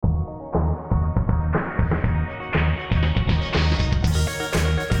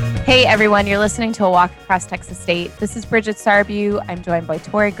Hey everyone, you're listening to A Walk Across Texas State. This is Bridget Sarbu. I'm joined by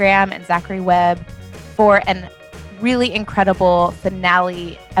Tori Graham and Zachary Webb for an really incredible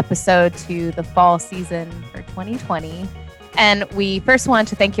finale episode to the fall season for 2020. And we first want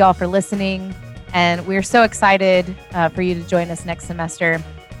to thank you all for listening, and we're so excited for you to join us next semester.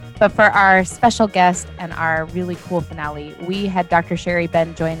 But for our special guest and our really cool finale, we had Dr. Sherri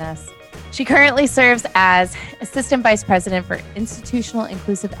Benn join us. She currently serves as Assistant Vice President for Institutional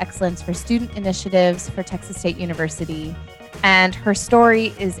Inclusive Excellence for Student Initiatives for Texas State University. And her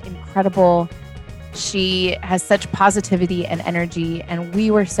story is incredible. She has such positivity and energy, and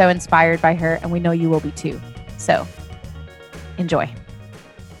we were so inspired by her, and we know you will be too. So enjoy.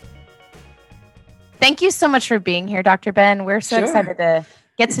 Thank you so much for being here, Dr. Benn. We're so excited to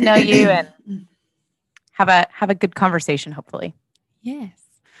get to know you and have a good conversation, hopefully.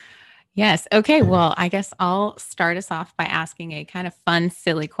 Yes. Okay. Well, I guess I'll start us off by asking a kind of fun,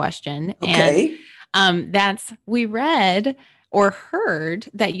 silly question. Okay. And we read or heard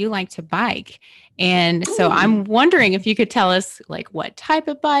that you like to bike. And so I'm wondering if you could tell us like what type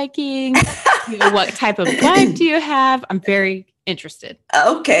of biking, what type of bike do you have? I'm very interested.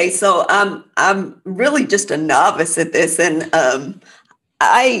 Okay. So I'm really just a novice at this. And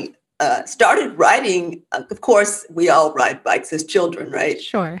I started riding. Of course, we all ride bikes as children, right?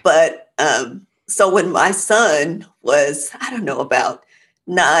 Sure. But so when my son was, I don't know, about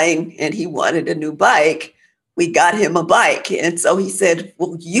 9 and he wanted a new bike, we got him a bike. And so he said,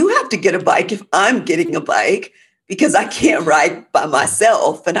 well, you have to get a bike if I'm getting a bike because I can't ride by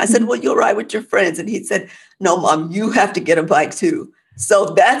myself. And I said, well, you'll ride with your friends. And he said, no, Mom, you have to get a bike too. So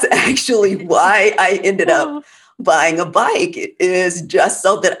that's actually why I ended up buying a bike. It is just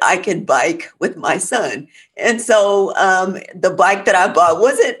so that I can bike with my son. And so the bike that I bought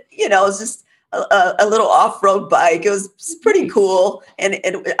wasn't, it was just a little off-road bike. It was pretty cool. And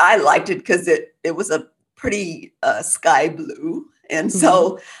I liked it because it was a pretty sky blue. And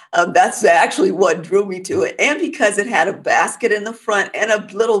so that's actually what drew me to it. And because it had a basket in the front and a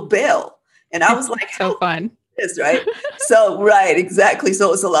little bell. And I was like, so fun. This, right? So, right, exactly. So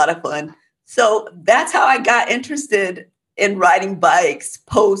it was a lot of fun. So that's how I got interested in riding bikes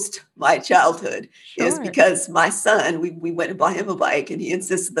post my childhood, is because my son, we went and bought him a bike and he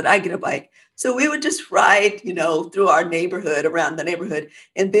insisted that I get a bike. So we would just ride, through our neighborhood, around the neighborhood.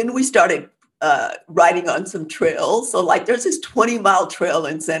 And then we started riding on some trails. So like there's this 20-mile trail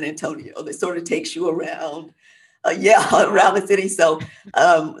in San Antonio that sort of takes you around. Around the city. So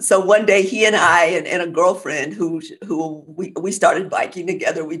one day he and I and a girlfriend who we started biking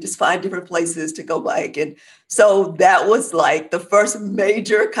together. We just find different places to go bike. And so that was like the first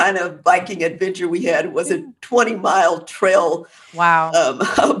major kind of biking adventure we had was a 20-mile trail. Wow.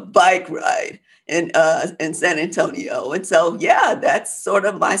 Bike ride in San Antonio. And so, that's sort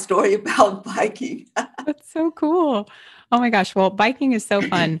of my story about biking. That's so cool. Oh my gosh. Well, biking is so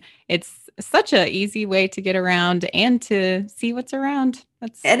fun. It's such an easy way to get around and to see what's around.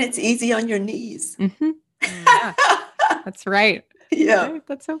 And it's easy on your knees. Mm-hmm. Yeah, that's right. Yeah. Right?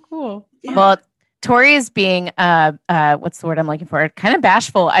 That's so cool. Yeah. Well, Tori is being, what's the word I'm looking for? Kind of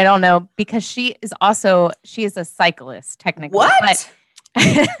bashful. I don't know, because she is a cyclist technically. What?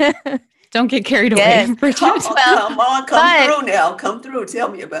 But don't get carried away. Come through now. Come through. Tell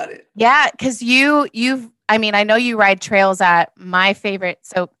me about it. Yeah. Cause I know you ride trails at my favorite.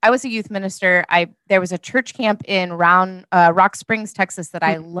 So I was a youth minister. There was a church camp in Rock Springs, Texas that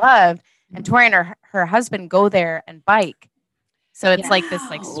I loved. And Tori and her husband go there and bike. So it's like this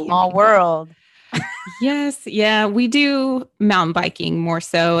small world. Yes. Yeah. We do mountain biking more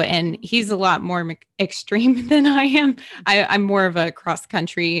so. And he's a lot more extreme than I am. I'm more of a cross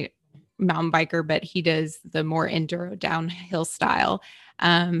country mountain biker, but he does the more enduro downhill style.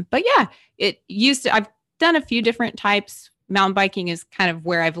 But yeah, I've done a few different types. Mountain biking is kind of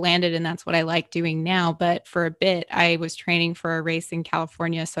where I've landed, and that's what I like doing now. But for a bit, I was training for a race in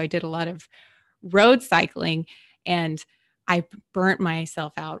California. So I did a lot of road cycling, and I burnt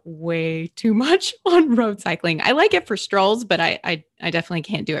myself out way too much on road cycling. I like it for strolls, but I definitely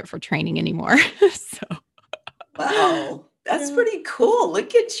can't do it for training anymore. Wow. That's pretty cool.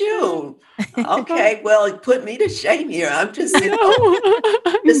 Look at you. Okay. Well, put me to shame here. I'm just,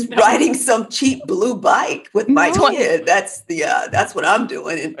 riding some cheap blue bike with my kid. That's what I'm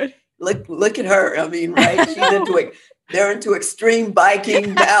doing. And look at her. I mean, right. They're into extreme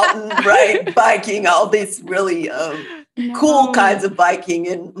biking, mountain, right? Biking, all these really cool kinds of biking,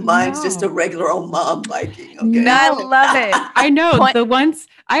 and mine's just a regular old mom biking. Okay. I love it. I know the ones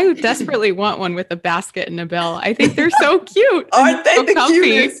I desperately want one with a basket and a bell. I think they're so cute. Aren't they so the comfy.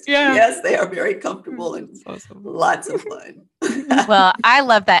 cutest? Yeah. Yes, they are very comfortable and awesome. lots of fun. Well, I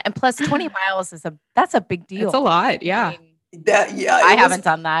love that. And plus 20 miles that's a big deal. It's a lot. Yeah. I haven't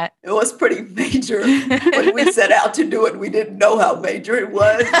done that. It was pretty major. When we set out to do it, we didn't know how major it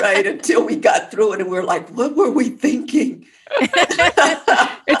was, right? Until we got through it and we were like, what were we thinking?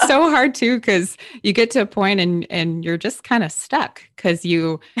 It's so hard too, because you get to a point and you're just kind of stuck because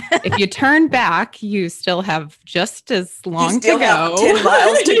if you turn back, you still have just as long to go. Have 10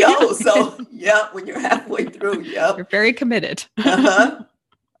 miles to go. So yeah, when you're halfway through, you're very committed.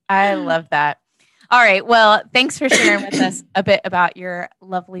 I love that. All right. Well, thanks for sharing with us a bit about your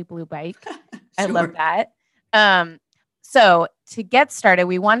lovely blue bike. Sure. I love that. So to get started,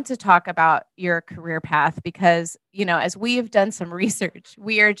 we wanted to talk about your career path because, as we have done some research,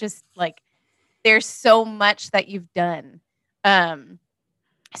 we are just like, there's so much that you've done.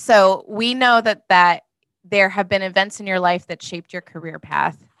 So we know that there have been events in your life that shaped your career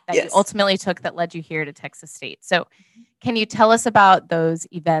path that you ultimately took that led you here to Texas State. So can you tell us about those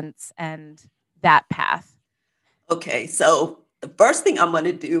events and that path? Okay, so the first thing I'm going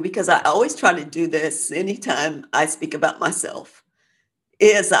to do, because I always try to do this anytime I speak about myself,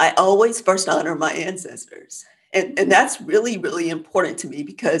 is I always first honor my ancestors. And that's really, really important to me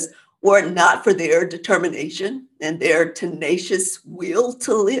because were it not for their determination and their tenacious will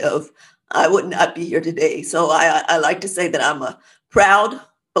to live, I would not be here today. So I like to say that I'm a proud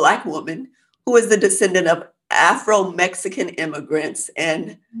Black woman who is the descendant of Afro-Mexican immigrants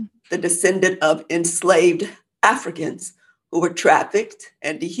and the descendant of enslaved Africans who were trafficked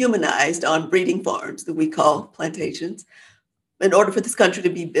and dehumanized on breeding farms that we call plantations in order for this country to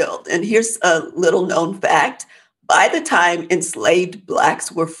be built. And here's a little known fact. By the time enslaved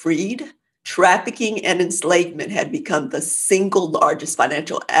Blacks were freed, trafficking and enslavement had become the single largest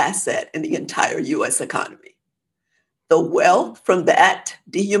financial asset in the entire U.S. economy. The wealth from that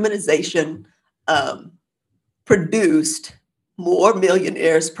dehumanization produced more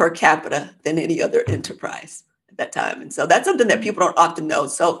millionaires per capita than any other enterprise at that time. And so that's something that people don't often know.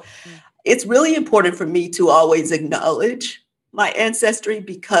 So it's really important for me to always acknowledge my ancestry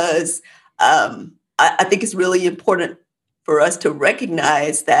because I think it's really important for us to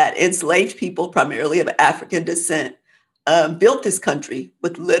recognize that enslaved people, primarily of African descent, built this country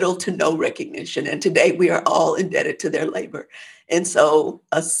with little to no recognition. And today we are all indebted to their labor. And so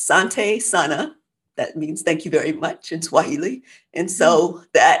Asante Sana, that means thank you very much in Swahili. And so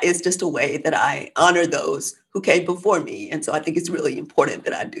that is just a way that I honor those who came before me. And so I think it's really important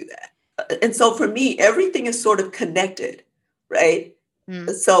that I do that. And so for me, everything is sort of connected, right?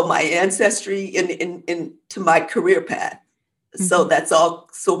 So my ancestry into my career path. So that's all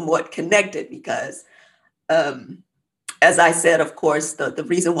somewhat connected because, as I said, of course, the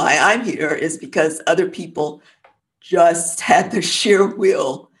reason why I'm here is because other people just had the sheer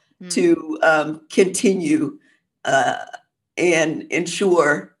will to continue and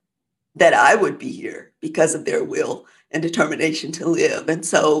ensure that I would be here because of their will and determination to live. And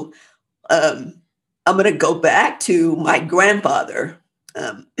so I'm going to go back to my grandfather,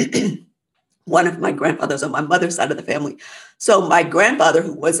 one of my grandfathers on my mother's side of the family. So my grandfather,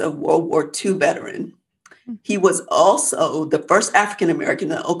 who was a World War II veteran, he was also the first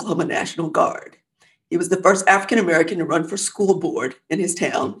African-American in the Oklahoma National Guard. He was the first African-American to run for school board in his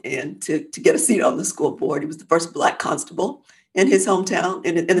town and to get a seat on the school board. He was the first Black constable in his hometown,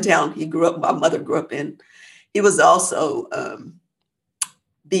 in the town he grew up, my mother grew up in. He was also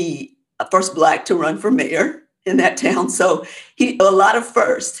the first Black to run for mayor in that town. So a lot of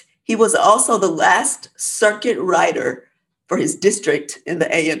firsts. He was also the last circuit rider for his district in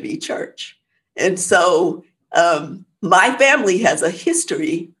the AME church. And so my family has a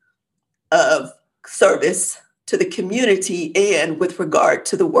history of service to the community and with regard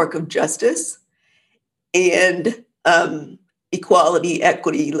to the work of justice and equality,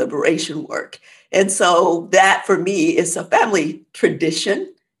 equity, liberation work. And so that for me is a family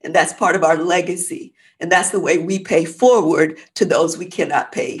tradition, and that's part of our legacy. And that's the way we pay forward to those we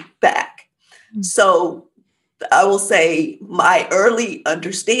cannot pay back. So I will say my early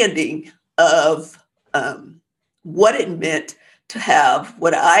understanding of what it meant to have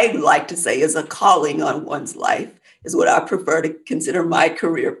what I like to say is a calling on one's life is what I prefer to consider my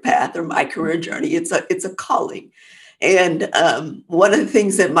career path or my career journey. It's a calling. And one of the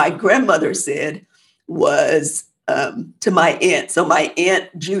things that my grandmother said was to my aunt. So my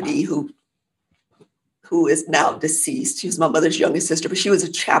aunt Judy, who is now deceased, she was my mother's youngest sister, but she was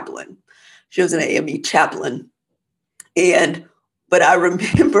a chaplain. She was an AME chaplain. But I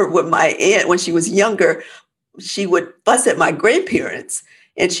remember when my aunt, when she was younger, she would fuss at my grandparents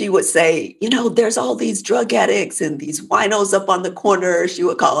and she would say, there's all these drug addicts and these winos up on the corner, she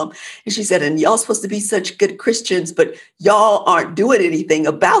would call them. And she said, and y'all supposed to be such good Christians, but y'all aren't doing anything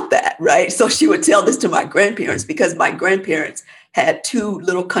about that, right? So she would tell this to my grandparents because my grandparents had two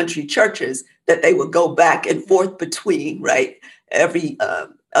little country churches that they would go back and forth between, right? Every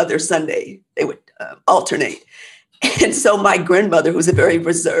other Sunday, they would alternate. And so my grandmother, who's a very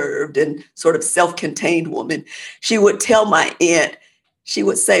reserved and sort of self-contained woman, she would tell my aunt, she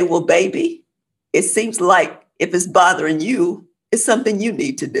would say, well, baby, it seems like if it's bothering you, it's something you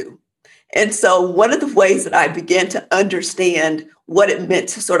need to do. And so one of the ways that I began to understand what it meant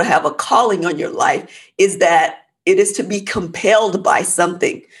to sort of have a calling on your life is that it is to be compelled by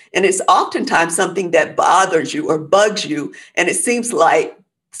something. And it's oftentimes something that bothers you or bugs you. And it seems like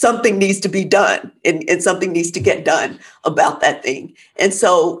something needs to be done and something needs to get done about that thing. And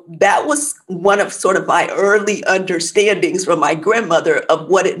so that was one of sort of my early understandings from my grandmother of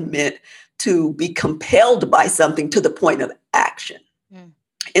what it meant to be compelled by something to the point of action. Mm.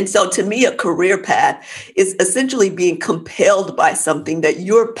 And so to me, a career path is essentially being compelled by something that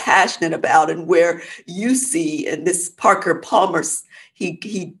you're passionate about and where you see, and this Parker Palmer,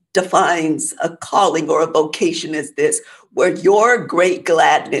 he defines a calling or a vocation as this, where your great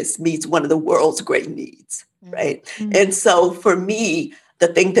gladness meets one of the world's great needs, right? Mm-hmm. And so for me, the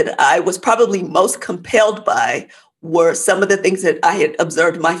thing that I was probably most compelled by were some of the things that I had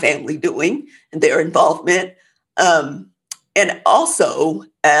observed my family doing and their involvement. And also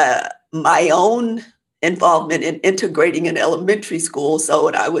my own involvement in integrating in elementary school. So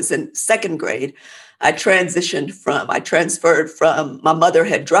when I was in second grade, I transferred from, my mother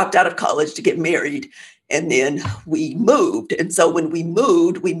had dropped out of college to get married, and then we moved. And so when we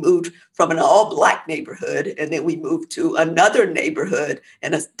moved from an all Black neighborhood, and then we moved to another neighborhood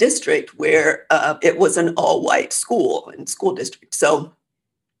and a district where it was an all white school and school district. So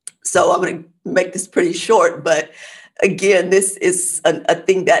I'm going to make this pretty short, but again, this is a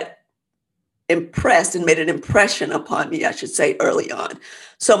thing that impressed and made an impression upon me, I should say, early on.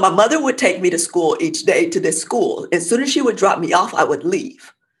 So my mother would take me to school each day to this school. As soon as she would drop me off, I would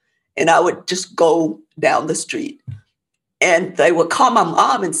leave and I would just go down the street. And they would call my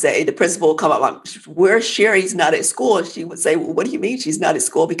mom and say, the principal would call my mom, where's Sherri's not at school? And she would say, well, what do you mean she's not at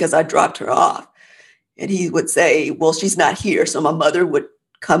school? Because I dropped her off. And he would say, well, she's not here. So my mother would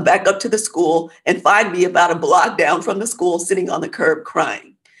come back up to the school and find me about a block down from the school sitting on the curb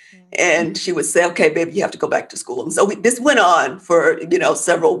crying. And she would say, okay, baby, you have to go back to school. And so this went on for,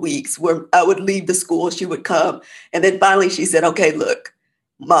 several weeks where I would leave the school, she would come. And then finally she said, okay, look,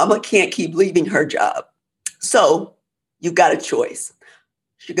 mama can't keep leaving her job. So you've got a choice.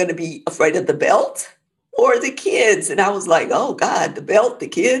 You're going to be afraid of the belt or the kids. And I was like, oh God, the belt, the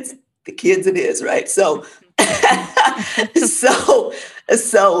kids it is, right? So,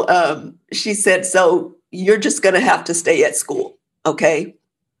 she said, so you're just going to have to stay at school. Okay.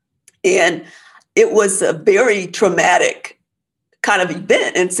 And it was a very traumatic kind of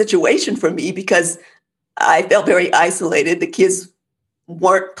event and situation for me because I felt very isolated. The kids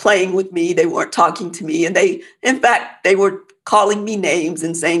weren't playing with me. They weren't talking to me. And in fact, they were calling me names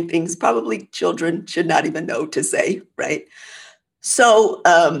and saying things probably children should not even know to say, right? So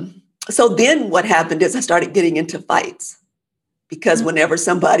then what happened is I started getting into fights. Because whenever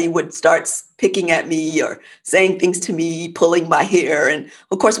somebody would start picking at me or saying things to me, pulling my hair, and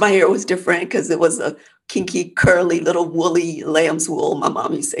of course my hair was different because it was a kinky, curly, little woolly lamb's wool. My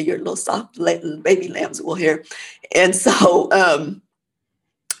mom used to say, your little soft baby lamb's wool hair. And so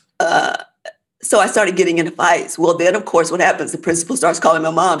I started getting into fights. Well, then of course what happens, the principal starts calling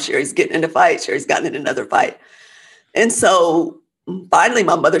my mom, Sherri's getting into fights, Sherri's gotten in another fight. And so finally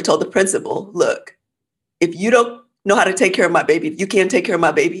my mother told the principal, look, if you don't know how to take care of my baby, if you can't take care of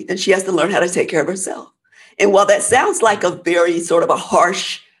my baby, then she has to learn how to take care of herself. And while that sounds like a very sort of a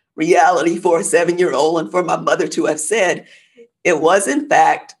harsh reality for a 7-year-old and for my mother to have said, it was in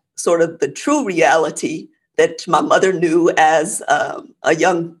fact sort of the true reality that my mother knew as a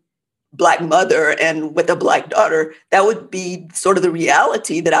young Black mother and with a Black daughter. That would be sort of the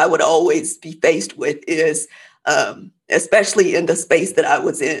reality that I would always be faced with is, especially in the space that I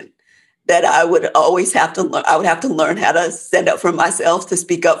was in, that I would always have to learn. I would have to learn how to stand up for myself, to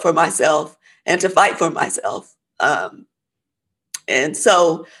speak up for myself, and to fight for myself.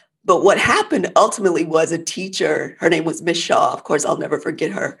 But what happened ultimately was a teacher, her name was Miss Shaw. Of course, I'll never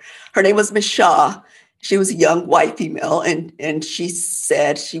forget her. Her name was Miss Shaw. She was a young white female. And she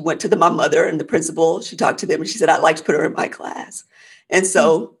said, she went to my mother and the principal, she talked to them and she said, I'd like to put her in my class. And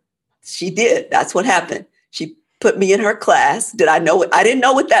so she did. That's what happened. She put me in her class. Did I know it? I didn't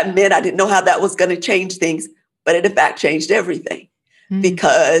know what that meant. I didn't know how that was going to change things, but it in fact changed everything.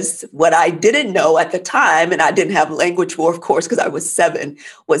 Because what I didn't know at the time, and I didn't have language for, of course, because I was 7,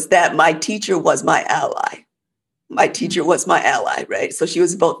 was that my teacher was my ally. My teacher was my ally, right? So she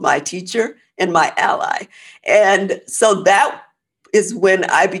was both my teacher and my ally. And so that is when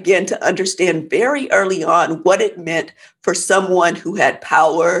I began to understand very early on what it meant for someone who had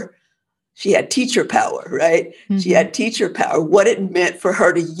power. She had teacher power, right? She had teacher power, what it meant for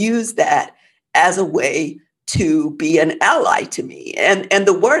her to use that as a way to be an ally to me. And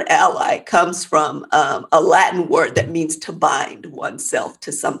the word ally comes from a Latin word that means to bind oneself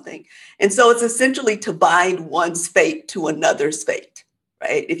to something. And so it's essentially to bind one's fate to another's fate,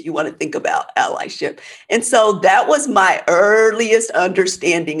 right? If you want to think about allyship. And so that was my earliest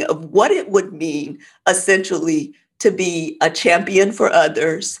understanding of what it would mean, essentially, to be a champion for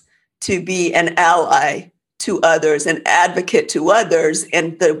others, to be an ally to others, an advocate to others,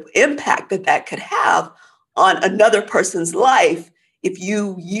 and the impact that that could have on another person's life if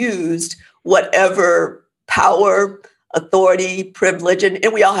you used whatever power, authority, privilege, and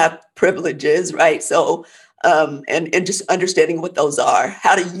we all have privileges, right? So, and just understanding what those are,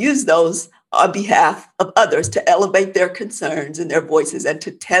 how to use those on behalf of others to elevate their concerns and their voices and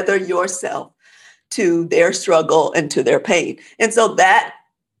to tether yourself to their struggle and to their pain. And so that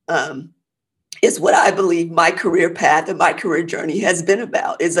is what I believe my career path and my career journey has been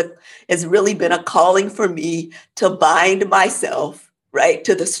about, has really been a calling for me to bind myself, right,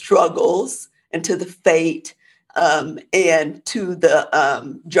 to the struggles and to the fate and to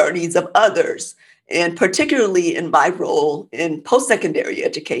the journeys of others. And particularly in my role in post-secondary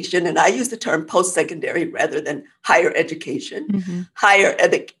education, and I use the term post-secondary rather than higher education. Higher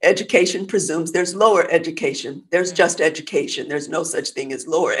education presumes there's lower education. There's just education. There's no such thing as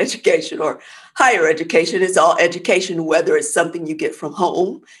lower education or higher education. It's all education, whether it's something you get from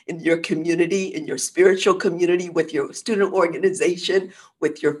home, in your community, in your spiritual community, with your student organization,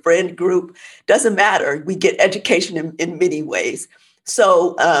 with your friend group. Doesn't matter. We get education in many ways.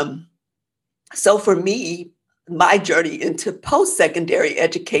 So for me, my journey into post-secondary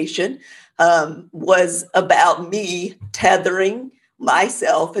education was about me tethering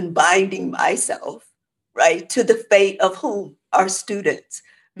myself and binding myself, right, to the fate of whom? Our students,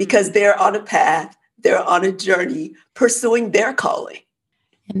 because they're on a path, they're on a journey, pursuing their calling.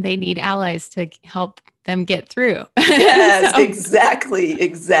 And they need allies to help them get through. Yes, exactly.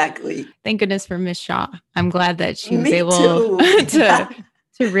 Thank goodness for Miss Shaw. I'm glad that she was Me able too.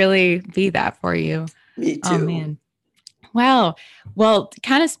 to really be that for you. Me too. Oh, man. Wow. Well,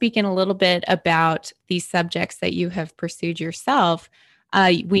 kind of speaking a little bit about these subjects that you have pursued yourself,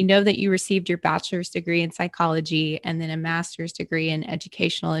 we know that you received your bachelor's degree in psychology and then a master's degree in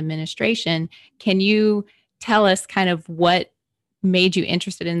educational administration. Can you tell us kind of what made you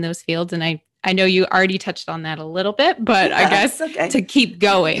interested in those fields? And I know you already touched on that a little bit, but I guess to keep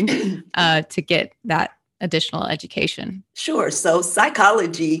going to get that additional education. Sure. So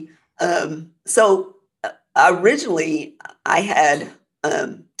psychology. Originally I had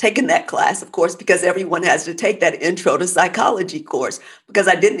taken that class, of course, because everyone has to take that intro to psychology course, because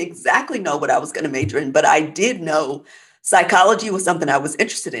I didn't exactly know what I was going to major in, but I did know psychology was something I was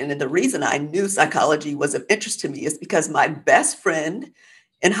interested in. And the reason I knew psychology was of interest to me is because my best friend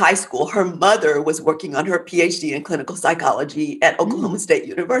in high school, her mother was working on her PhD in clinical psychology at Oklahoma State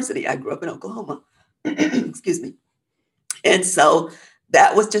University. I grew up in Oklahoma. Excuse me. And so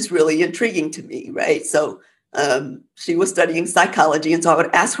that was just really intriguing to me, right? So she was studying psychology. And so I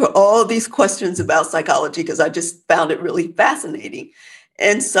would ask her all these questions about psychology because I just found it really fascinating.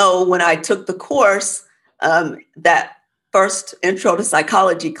 And so when I took the course, that first intro to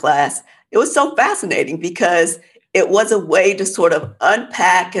psychology class, it was so fascinating because it was a way to sort of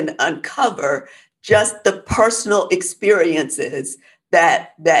unpack and uncover just the personal experiences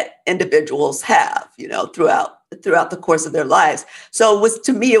that individuals have, throughout the course of their lives. So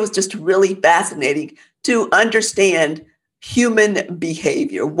to me, it was just really fascinating to understand human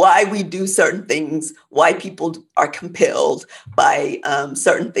behavior, why we do certain things, why people are compelled by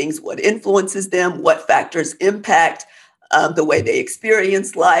certain things, what influences them, what factors impact the way they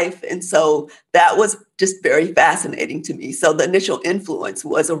experience life. And so that was just very fascinating to me. So the initial influence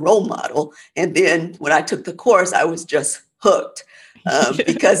was a role model. And then when I took the course, I was just hooked.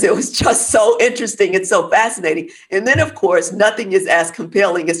 Because it was just so interesting and so fascinating. And then, of course, nothing is as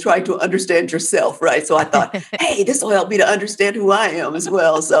compelling as trying to understand yourself, right? So I thought, hey, this will help me to understand who I am as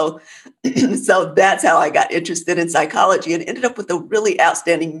well. So that's how I got interested in psychology and ended up with a really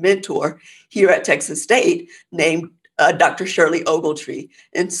outstanding mentor here at Texas State named Dr. Shirley Ogletree.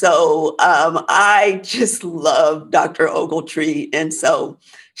 And so I just love Dr. Ogletree. And so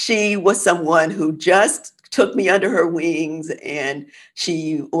she was someone who just took me under her wings, and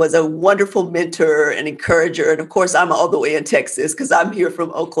she was a wonderful mentor and encourager. And of course, I'm all the way in Texas because I'm here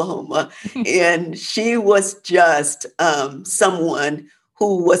from Oklahoma. And she was just someone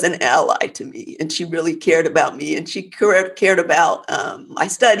who was an ally to me, and she really cared about me, and she cared about my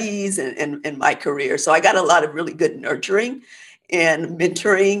studies and my career. So I got a lot of really good nurturing and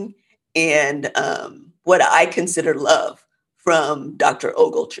mentoring and what I consider love from Dr.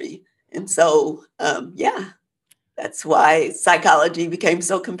 Ogletree. And so, that's why psychology became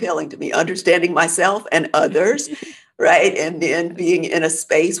so compelling to me, understanding myself and others, right? And then being in a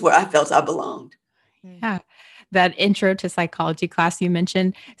space where I felt I belonged. Yeah. That intro to psychology class you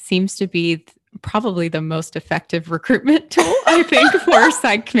mentioned seems to be probably the most effective recruitment tool, I think, for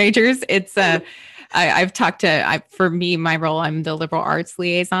psych majors. It's I've talked to, for me, my role, I'm the liberal arts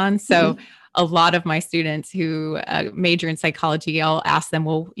liaison. So a lot of my students who major in psychology, I'll ask them,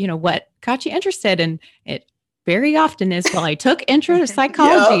 well, what got you interested? And it very often is, well, I took intro to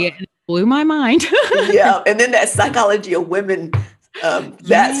psychology and it blew my mind. Yeah. And then that psychology of women,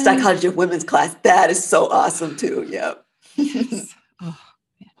 psychology of women's class, that is so awesome too. Yeah. Yes. Oh,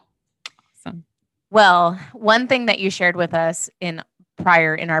 yeah. Awesome. Well, one thing that you shared with us in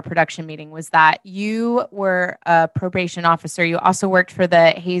our production meeting was that you were a probation officer. You also worked for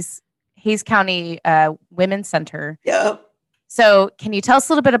the Hayes County Women's Center. Yeah. So can you tell us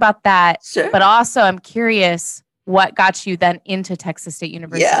a little bit about that? Sure. But also I'm curious what got you then into Texas State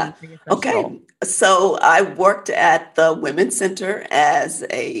University? Yeah. Okay. Role? So I worked at the Women's Center as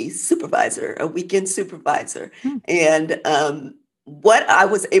a supervisor, a weekend supervisor. And what I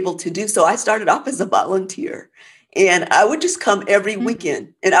was able to do, so I started off as a volunteer, and I would just come every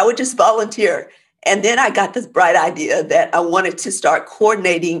weekend and I would just volunteer. And then I got this bright idea that I wanted to start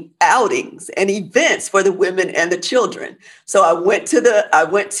coordinating outings and events for the women and the children. So I went to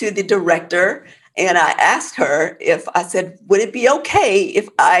the director and I asked her I said, would it be okay if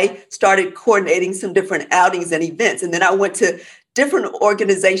I started coordinating some different outings and events? And then I went to different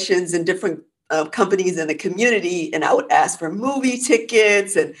organizations and different companies in the community, and I would ask for movie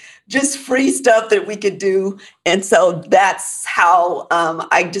tickets and just free stuff that we could do. And so that's how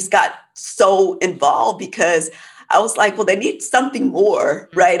I just got so involved, because I was like, well, they need something more,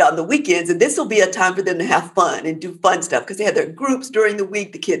 right, on the weekends. And this will be a time for them to have fun and do fun stuff, because they had their groups during the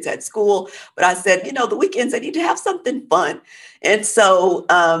week. The kids had school. But I said, the weekends, they need to have something fun. And so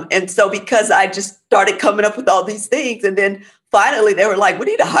because I just started coming up with all these things, and then finally they were like, we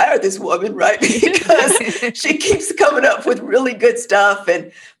need to hire this woman, right? Because she keeps coming up with really good stuff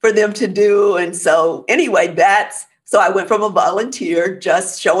and for them to do. And so anyway, so I went from a volunteer,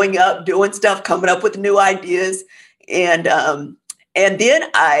 just showing up, doing stuff, coming up with new ideas. And then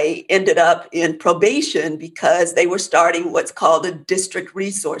I ended up in probation because they were starting what's called a district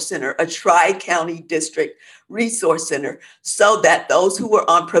resource center, a tri-county district resource center, so that those who were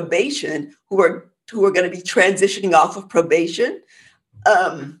on probation, who were going to be transitioning off of probation,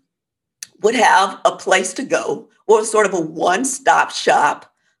 would have a place to go, or sort of a one-stop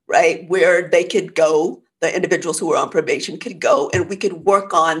shop, right, where they could go. The individuals who were on probation could go, and we could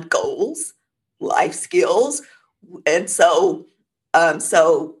work on goals, life skills. And so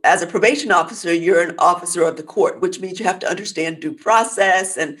as a probation officer, you're an officer of the court, which means you have to understand due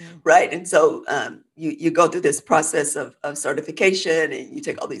process, and right. And so you go through this process of certification, and you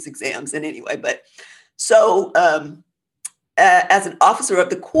take all these exams. And anyway, but so as an officer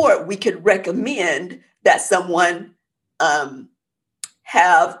of the court, we could recommend that someone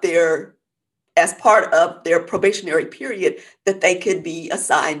have as part of their probationary period, that they could be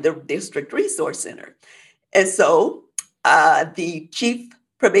assigned the district resource center. And so the chief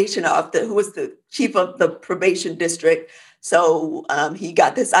probation officer, who was the chief of the probation district, so he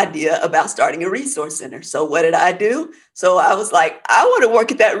got this idea about starting a resource center. So what did I do? So I was like, I want to work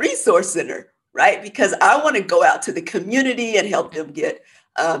at that resource center, right? Because I want to go out to the community and help them get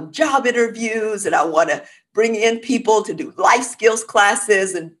job interviews, and I want to bring in people to do life skills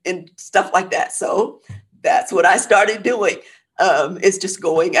classes and stuff like that. So that's what I started doing. Is just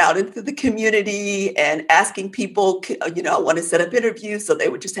going out into the community and asking people, I want to set up interviews, so they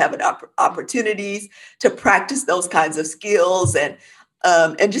would just have opportunities to practice those kinds of skills, and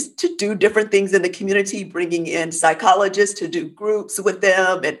just to do different things in the community, bringing in psychologists to do groups with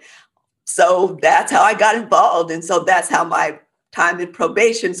them. And so that's how I got involved. And so that's how my time in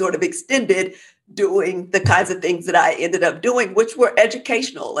probation sort of extended, doing the kinds of things that I ended up doing, which were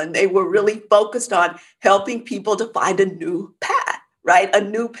educational, and they were really focused on helping people to find a new path, right? A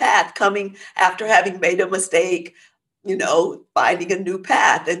new path coming after having made a mistake, finding a new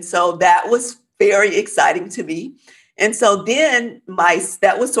path. And so that was very exciting to me. And so then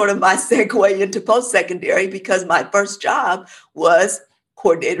that was sort of my segue into post-secondary, because my first job was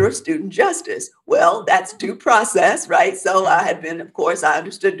coordinator of student justice. Well, that's due process, right? So I had been, of course, I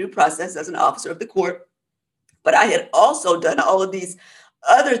understood due process as an officer of the court, but I had also done all of these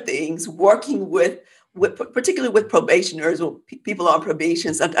other things, working with particularly with probationers or people on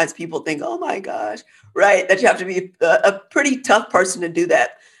probation. Sometimes people think, oh my gosh, right, that you have to be a pretty tough person to do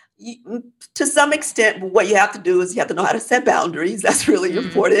that. To some extent, what you have to do is you have to know how to set boundaries. That's really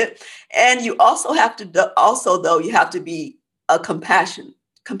important. And you also have to, though, you have to be a compassionate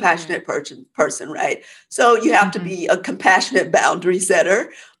person, right? So you have to be a compassionate boundary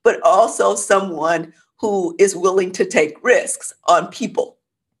setter, but also someone who is willing to take risks on people.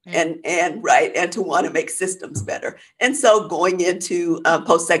 And to want to make systems better. And so going into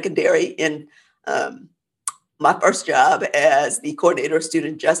post-secondary in my first job as the coordinator of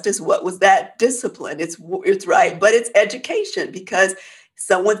student justice, what was that? Discipline. It's right, but it's education, because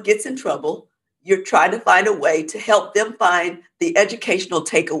someone gets in trouble, you're trying to find a way to help them find the educational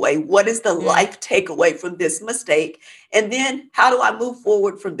takeaway. What is the life takeaway from this mistake? And then how do I move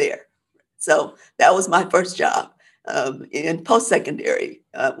forward from there? So that was my first job. In post-secondary,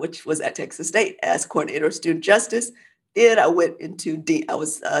 which was at Texas State as coordinator of student justice. Then I went into I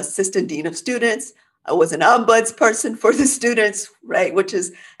was assistant dean of students. I was an ombuds person for the students, right, which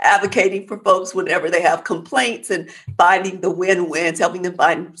is advocating for folks whenever they have complaints and finding the win-wins, helping them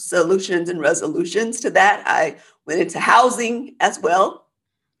find solutions and resolutions to that. I went into housing as well.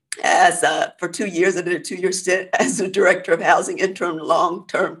 As for 2 years, I did a 2-year stint as the director of housing,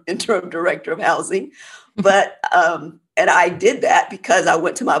 long-term interim director of housing. But, and I did that because I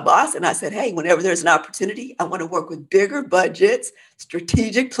went to my boss and I said, hey, whenever there's an opportunity, I want to work with bigger budgets,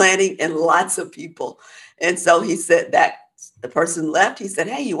 strategic planning, and lots of people. And so he said that the person left. He said,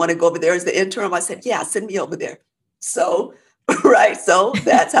 hey, you want to go over there as the interim? I said, yeah, send me over there. So, right. So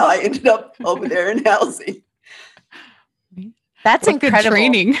that's how I ended up over there in housing. That's incredible. Good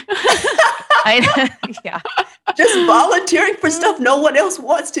training. Yeah. Just volunteering for stuff no one else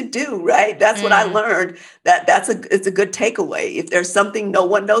wants to do, right? That's what I learned. It's a good takeaway. If there's something no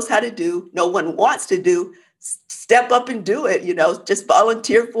one knows how to do, no one wants to do, step up and do it. Just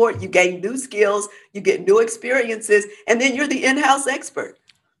volunteer for it. You gain new skills, you get new experiences, and then you're the in-house expert.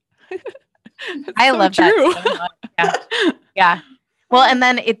 I love that so much. Yeah. Well, and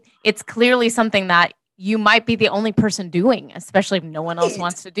then it's clearly something that you might be the only person doing, especially if no one else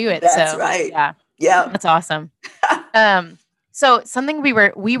wants to do it. That's right. Yeah. That's awesome. So something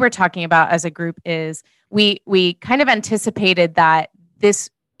we were talking about as a group is we kind of anticipated that this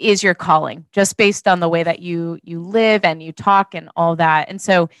is your calling just based on the way that you live and you talk and all that. And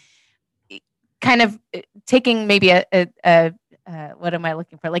so kind of taking maybe a what am I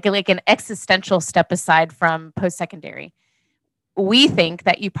looking for? Like an existential step aside from post-secondary. We think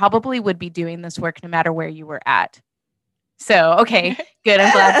that you probably would be doing this work no matter where you were at. So, okay, good.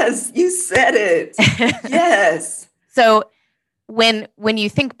 I'm glad. Yes, you said it. Yes. So when you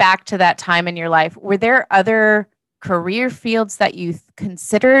think back to that time in your life, were there other career fields that you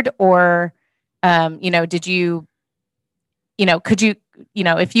considered, or, did you, could you,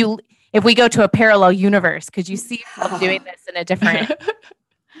 if we go to a parallel universe, could you see yourself doing this in a different,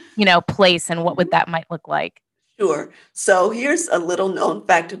 place, and what would that might look like? Sure. So here's a little known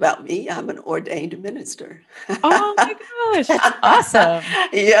fact about me. I'm an ordained minister. Oh my gosh. That's awesome.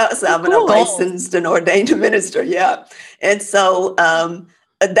 Yes, I'm a licensed and ordained minister. Yeah. And so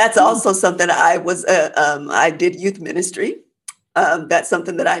that's also something I did youth ministry. That's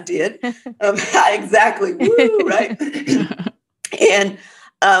something that I did. Exactly. Woo, right. And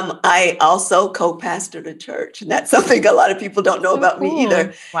I also co-pastored a church, and that's something a lot of people don't know about me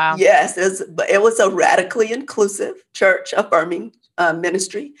either. Wow. Yes, it was a radically inclusive church affirming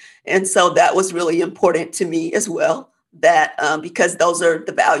ministry. And so that was really important to me as well, that because those are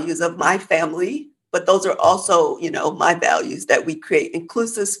the values of my family, but those are also, my values, that we create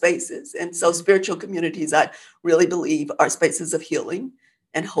inclusive spaces. And so spiritual communities, I really believe, are spaces of healing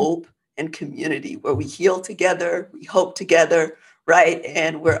and hope and community, where we heal together, we hope together, right?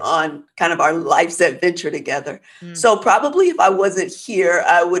 And we're on kind of our life's adventure together. So probably if I wasn't here,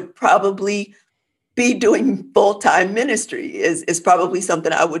 I would probably be doing full-time ministry is probably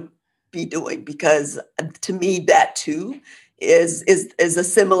something I would be doing, because to me, that too is a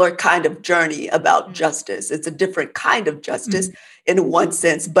similar kind of journey about justice. It's a different kind of justice in one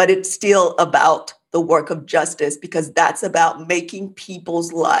sense, but it's still about the work of justice, because that's about making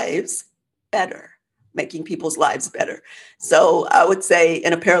people's lives better. So I would say,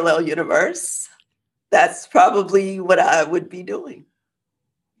 in a parallel universe, that's probably what I would be doing.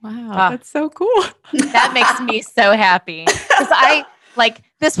 Wow, that's so cool. That makes me so happy because I like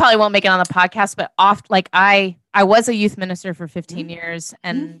this probably won't make it on the podcast, but I was a youth minister for 15 years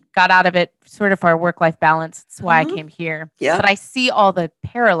and got out of it sort of for a work-life balance. That's why I came here. Yeah. But I see all the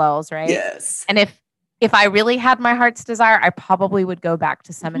parallels, right? Yes. And if I really had my heart's desire, I probably would go back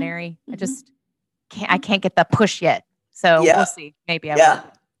to seminary. I just can't get the push yet. So we'll see. Maybe I will.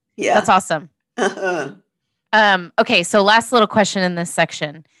 Yeah. That's awesome. Okay, so last little question in this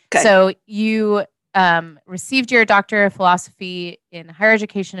section. Okay. So you received your Doctor of Philosophy in Higher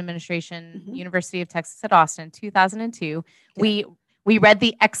Education Administration, University of Texas at Austin, 2002. Yeah. We read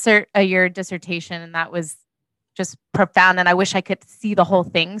the excerpt of your dissertation, and that was just profound. And I wish I could see the whole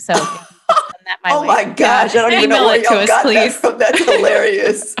thing. So maybe you could send that my way. My gosh, I don't even know where y'all got that from. That's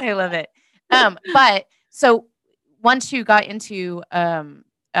hilarious. I love it. But so once you got into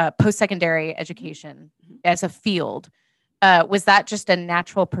post-secondary education as a field, was that just a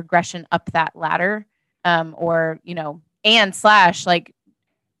natural progression up that ladder? Or, if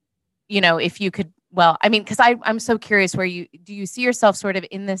you could, because I'm so curious do you see yourself sort of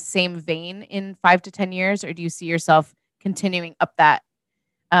in the same vein in 5 to 10 years, or do you see yourself continuing up that,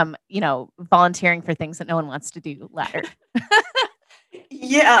 volunteering for things that no one wants to do ladder?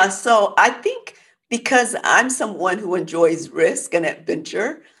 Yeah. So I think because I'm someone who enjoys risk and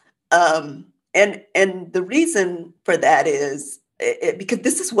adventure, and the reason for that is because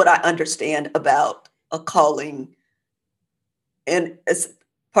this is what I understand about a calling, and it's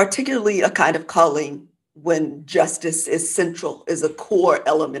particularly a kind of calling when justice is central, is a core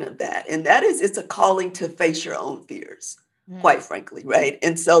element of that. And that is, it's a calling to face your own fears, quite frankly, right?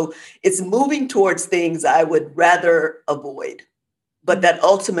 And so it's moving towards things I would rather avoid, but that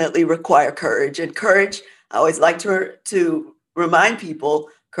ultimately require courage. And courage, I always like to remind people,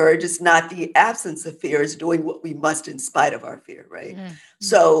 courage is not the absence of fear, it's doing what we must in spite of our fear, right?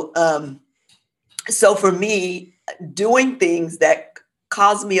 So for me, doing things that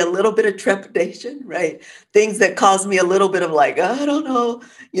cause me a little bit of trepidation, right? Things that cause me a little bit of like, I don't know,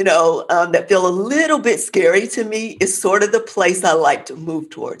 that feel a little bit scary to me is sort of the place I like to move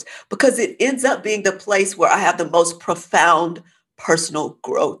towards, because it ends up being the place where I have the most profound personal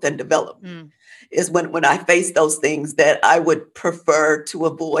growth and development. Is when I face those things that I would prefer to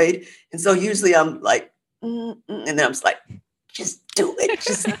avoid. And so usually I'm like, and then I'm just like, just do it,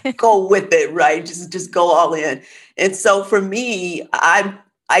 just go with it, right? Just go all in. And so for me, I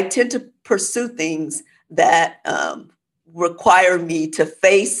tend to pursue things that require me to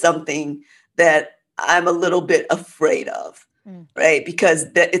face something that I'm a little bit afraid of, right? Because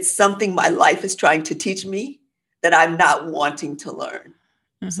it's something my life is trying to teach me that I'm not wanting to learn.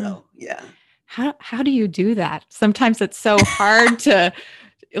 So, yeah. How do you do that? Sometimes it's so hard to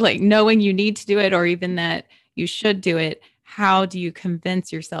like knowing you need to do it, or even that you should do it. How do you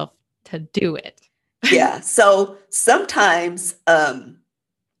convince yourself to do it? Yeah. So sometimes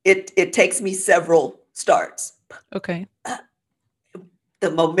it takes me several starts. Okay. The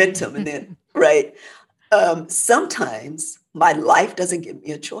momentum and then, right. Sometimes my life doesn't give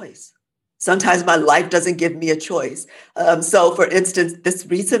me a choice. Sometimes my life doesn't give me a choice. So for instance, this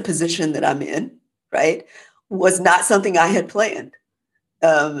recent position that I'm in, right, was not something I had planned.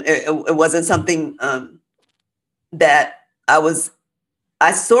 It wasn't something that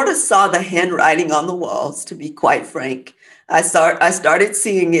I sort of saw the handwriting on the walls, to be quite frank. I started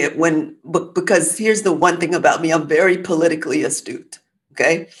seeing it because here's the one thing about me, I'm very politically astute,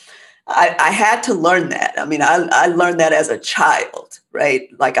 okay? I had to learn that. I mean, I learned that as a child, right?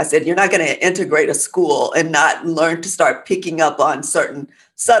 Like I said, you're not going to integrate a school and not learn to start picking up on certain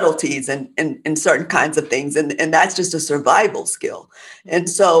subtleties and certain kinds of things. And that's just a survival skill. And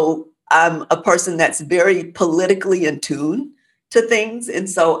so I'm a person that's very politically in tune to things. And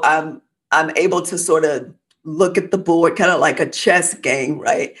so I'm able to sort of look at the board, kind of like a chess game,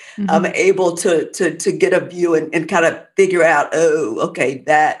 right? I'm able to get a view and kind of figure out, oh, okay,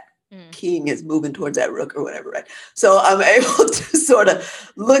 that king is moving towards that rook or whatever, right? So I'm able to sort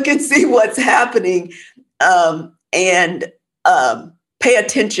of look and see what's happening and pay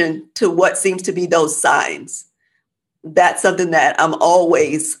attention to what seems to be those signs. That's something that I'm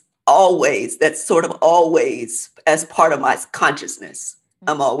always, that's sort of always as part of my consciousness.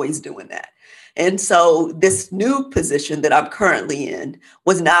 I'm always doing that. And so this new position that I'm currently in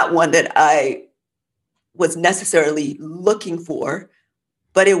was not one that I was necessarily looking for,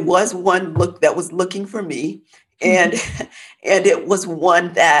 but it was one that was looking for me. And it was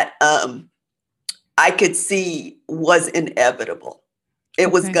one that I could see was inevitable.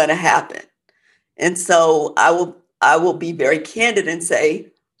 It was going to happen. And so I will be very candid and say,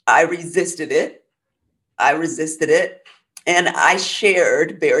 I resisted it. I resisted it. And I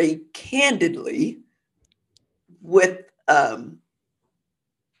shared very candidly with the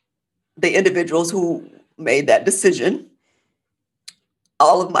individuals who made that decision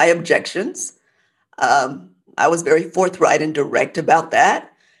all of my objections. I was very forthright and direct about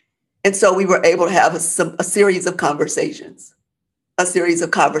that. And so we were able to have a series of conversations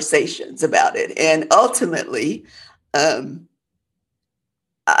about it. And ultimately, I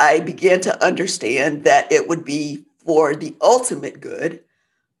began to understand that it would be for the ultimate good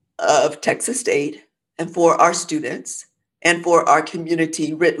of Texas State and for our students and for our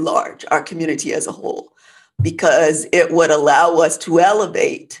community writ large, our community as a whole, because it would allow us to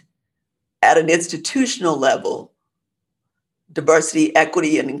elevate at an institutional level diversity,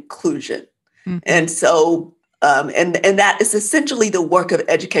 equity, and inclusion. Mm-hmm. And so, and that is essentially the work of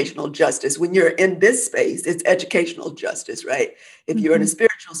educational justice. When you're in this space, it's educational justice, right? If you're in a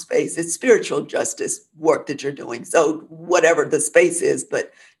spiritual space, it's spiritual justice work that you're doing. So whatever the space is,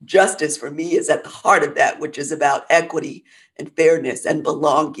 but justice for me is at the heart of that, which is about equity and fairness and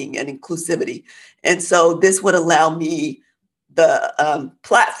belonging and inclusivity. And so this would allow me the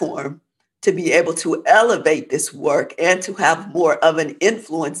platform to be able to elevate this work and to have more of an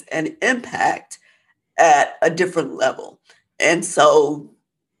influence and impact at a different level. And so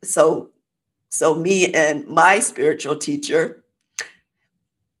me and my spiritual teacher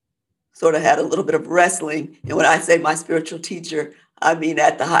sort of had a little bit of wrestling. And when I say my spiritual teacher, I mean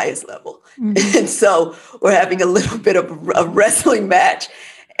at the highest level. Mm-hmm. And so we're having a little bit of a wrestling match.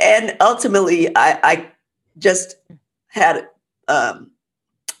 And ultimately, I just had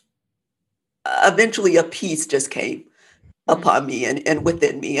eventually a peace just came upon me and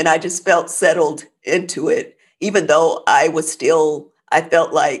within me. And I just felt settled into it, even though I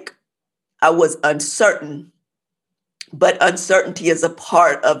felt like I was uncertain, but uncertainty is a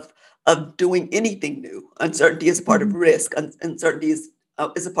part of doing anything new. Uncertainty is a part of risk. Uncertainty is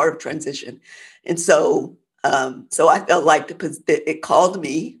a part of transition. And so I felt like it called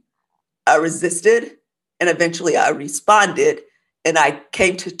me, I resisted, and eventually I responded. And I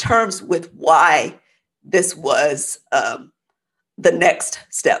came to terms with why this was the next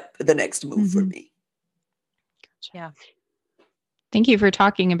step, the next move for me. Yeah. Thank you for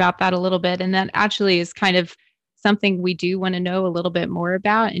talking about that a little bit. And that actually is kind of something we do want to know a little bit more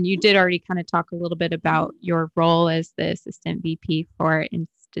about. And you did already kind of talk a little bit about your role as the Assistant VP for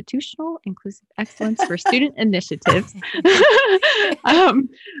Institutional Inclusive Excellence for Student Initiatives. I've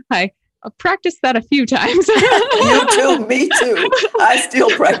practiced that a few times. You too, me too. I still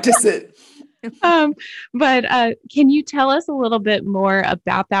practice it. But can you tell us a little bit more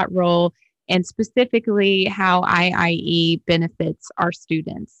about that role and specifically how IIE benefits our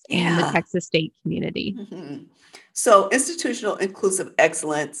students in the Texas State community? Mm-hmm. So institutional inclusive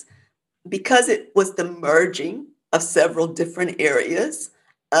excellence, because it was the merging of several different areas,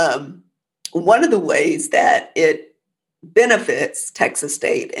 one of the ways that it benefits Texas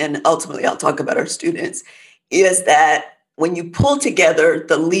State, and ultimately I'll talk about our students, is that when you pull together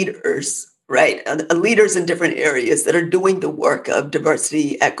the leaders, right, leaders in different areas that are doing the work of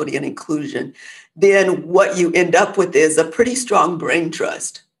diversity, equity, and inclusion, then what you end up with is a pretty strong brain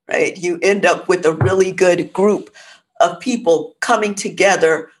trust, right? You end up with a really good group of people coming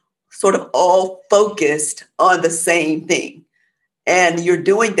together, sort of all focused on the same thing. And you're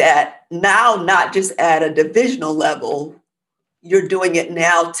doing that now, not just at a divisional level, you're doing it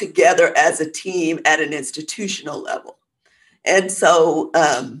now together as a team at an institutional level. And so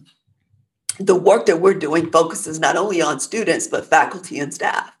the work that we're doing focuses not only on students, but faculty and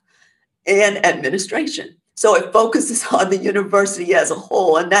staff and administration. So it focuses on the university as a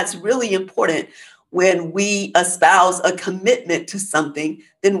whole. And that's really important. When we espouse a commitment to something,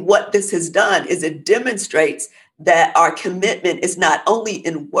 then what this has done is it demonstrates that our commitment is not only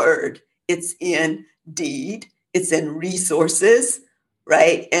in word, it's in deed, it's in resources,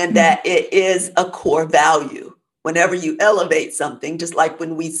 right? And that it is a core value. Whenever you elevate something, just like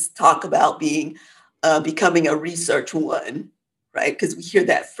when we talk about becoming a research one, right? Because we hear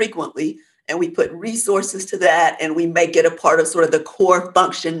that frequently, and we put resources to that, and we make it a part of sort of the core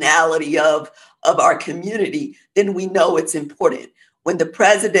functionality of our community, then we know it's important. When the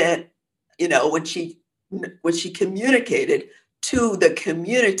president, when she communicated to the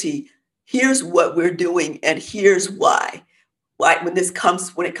community, here's what we're doing and here's why. When it comes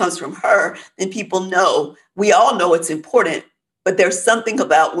from her, then people know, we all know it's important, but there's something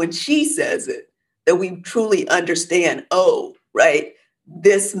about when she says it that we truly understand, oh, right,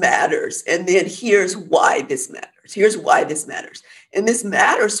 this matters. And then here's why this matters. Here's why this matters. And this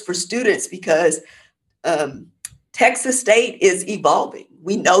matters for students because Texas State is evolving,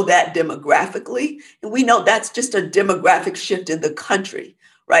 We know that demographically, and we know that's just a demographic shift in the country,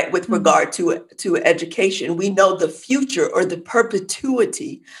 right? With regard to education, we know the future or the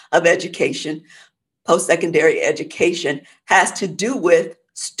perpetuity of education, post-secondary education, has to do with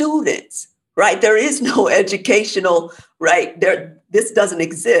students, right? There is no educational, right? This doesn't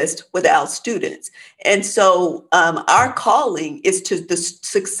exist without students. And so our calling is to the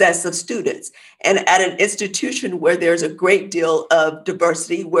success of students. And at an institution where there's a great deal of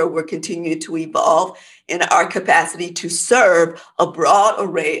diversity, where we're continuing to evolve in our capacity to serve a broad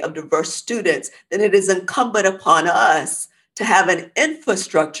array of diverse students, then it is incumbent upon us to have an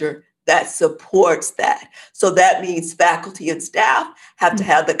infrastructure that supports that. So that means faculty and staff have to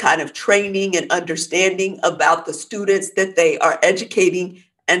have the kind of training and understanding about the students that they are educating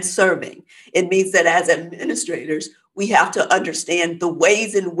and serving. It means that as administrators, we have to understand the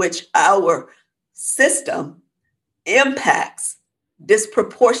ways in which our system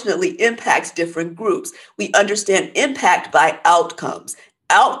disproportionately impacts different groups. We understand impact by outcomes.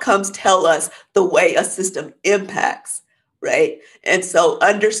 Outcomes tell us the way a system impacts, right? And so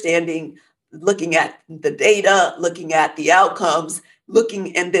understanding, looking at the data, looking at the outcomes,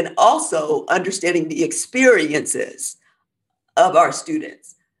 and then also understanding the experiences of our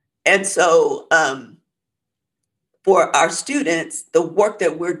students. And so for our students, the work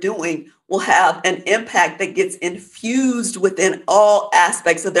that we're doing will have an impact that gets infused within all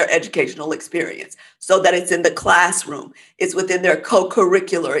aspects of their educational experience, so that it's in the classroom, it's within their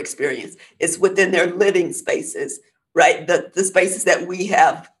co-curricular experience, it's within their living spaces, right? The spaces that we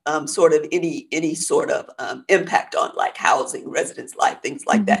have sort of any sort of impact on, like housing, residence life, things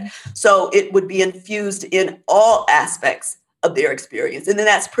like that. So it would be infused in all aspects of their experience. And then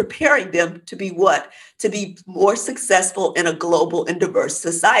that's preparing them to be what? To be more successful in a global and diverse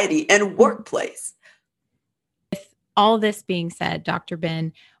society and workplace. With all this being said, Dr.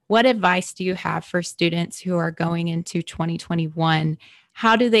 Benn, what advice do you have for students who are going into 2021?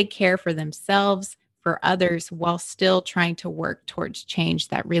 How do they care for themselves, for others, while still trying to work towards change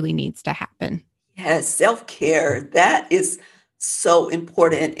that really needs to happen? Yes, self-care, that is so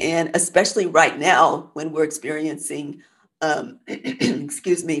important. And especially right now when we're experiencing a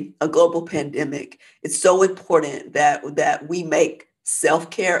global pandemic, it's so important that we make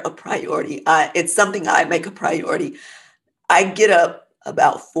self-care a priority. It's something I make a priority. I get up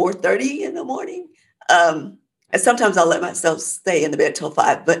about 4:30 in the morning. And sometimes I'll let myself stay in the bed till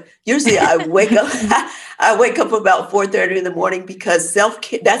 5, but usually I wake up. I wake up about 4:30 in the morning because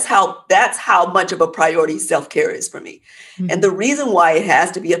self-care. That's how much of a priority self-care is for me. And the reason why it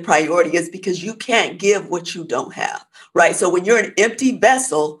has to be a priority is because you can't give what you don't have, right? So when you're an empty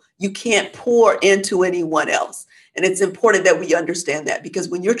vessel, you can't pour into anyone else. And it's important that we understand that, because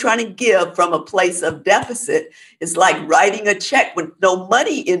when you're trying to give from a place of deficit, it's like writing a check with no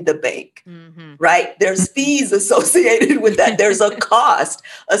money in the bank, right? There's fees associated with that. There's a cost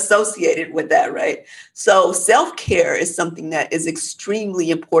associated with that, right? So self-care is something that is extremely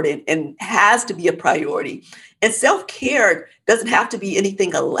important and has to be a priority. And self-care doesn't have to be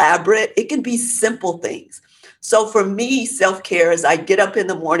anything elaborate. It can be simple things. So for me, self-care is I get up in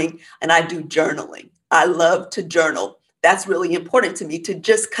the morning and I do journaling. I love to journal. That's really important to me, to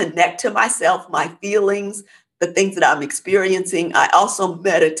just connect to myself, my feelings, the things that I'm experiencing. I also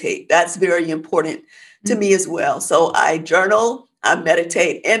meditate. That's very important to me as well. So I journal, I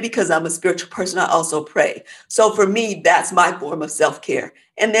meditate, and because I'm a spiritual person, I also pray. So for me, that's my form of self-care.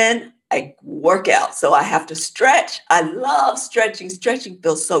 And then I work out. So I have to stretch. I love stretching. Stretching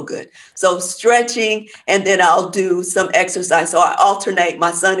feels so good. So stretching, and then I'll do some exercise. So I alternate.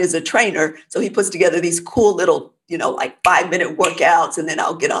 My son is a trainer, so he puts together these cool little, like 5-minute workouts, and then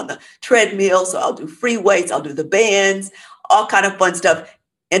I'll get on the treadmill. So I'll do free weights. I'll do the bands, all kind of fun stuff.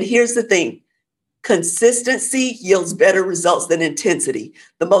 And here's the thing. Consistency yields better results than intensity.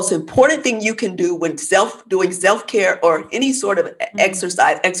 The most important thing you can do when doing self-care or any sort of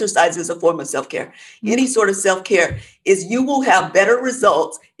exercise is a form of self-care. Any sort of self-care is you will have better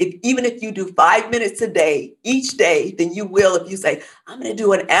results even if you do 5 minutes a day, each day, than you will if you say, I'm going to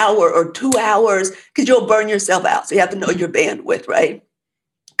do an hour or 2 hours, because you'll burn yourself out. So you have to know your bandwidth, right?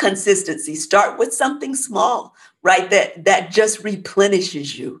 Consistency. Start with something small, right? That just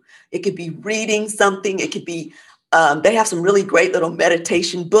replenishes you. It could be reading something. It could be, they have some really great little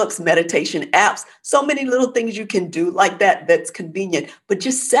meditation books, meditation apps, so many little things you can do like that that's convenient. But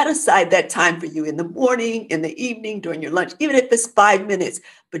just set aside that time for you in the morning, in the evening, during your lunch, even if it's 5 minutes,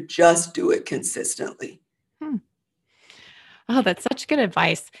 but just do it consistently. Oh, that's such good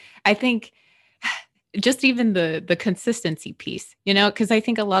advice. I think just even the consistency piece, because I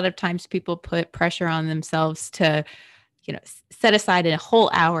think a lot of times people put pressure on themselves to set aside a whole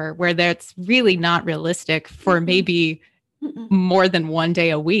hour where that's really not realistic for maybe more than one day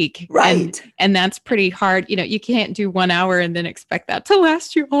a week. Right. And that's pretty hard. You can't do 1 hour and then expect that to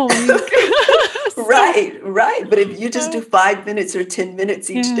last you all week. Right. But if you just do 5 minutes or 10 minutes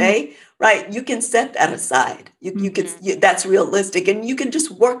each day, right, you can set that aside. You can, that's realistic, and you can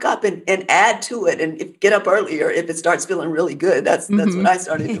just work up and add to it, and get up earlier if it starts feeling really good. That's what I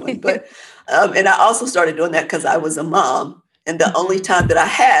started doing. But and I also started doing that because I was a mom, and the only time that I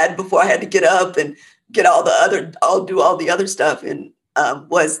had before I had to get up and get do all the other stuff, and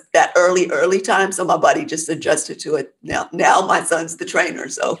was that early time. So my body just adjusted to it. Now my son's the trainer.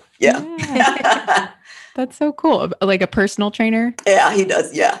 So yeah. That's so cool. Like a personal trainer. Yeah, he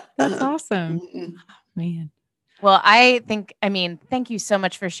does. Yeah. That's awesome. Oh, man. Well, thank you so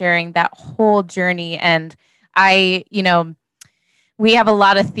much for sharing that whole journey. And we have a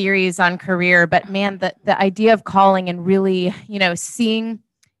lot of theories on career, but man, the idea of calling and really, seeing,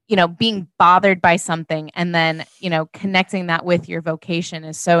 being bothered by something and then, connecting that with your vocation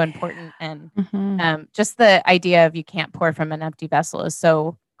is so important. And just the idea of you can't pour from an empty vessel is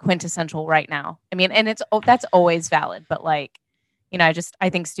so quintessential right now. And that's always valid, but I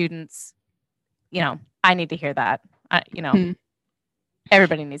think students, I need to hear that,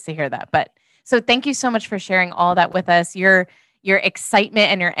 everybody needs to hear that. But so thank you so much for sharing all that with us. Your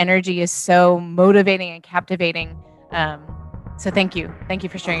excitement and your energy is so motivating and captivating. So thank you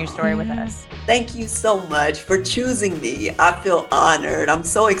for sharing your story with us. Thank you so much for choosing me. I feel honored. I'm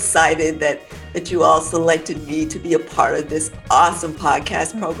so excited that you all selected me to be a part of this awesome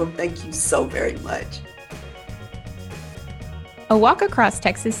podcast program. Thank you so very much. A Walk Across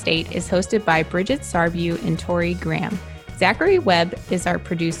Texas State is hosted by Bridget Sarbu and Tori Graham. Zachary Webb is our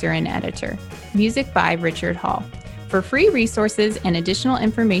producer and editor. Music by Richard Hall. For free resources and additional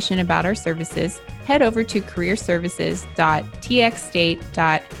information about our services, head over to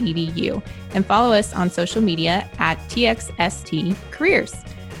careerservices.txstate.edu and follow us on social media at TXST Careers.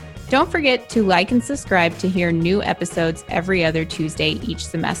 Don't forget to like and subscribe to hear new episodes every other Tuesday each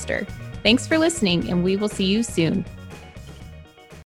semester. Thanks for listening, and we will see you soon.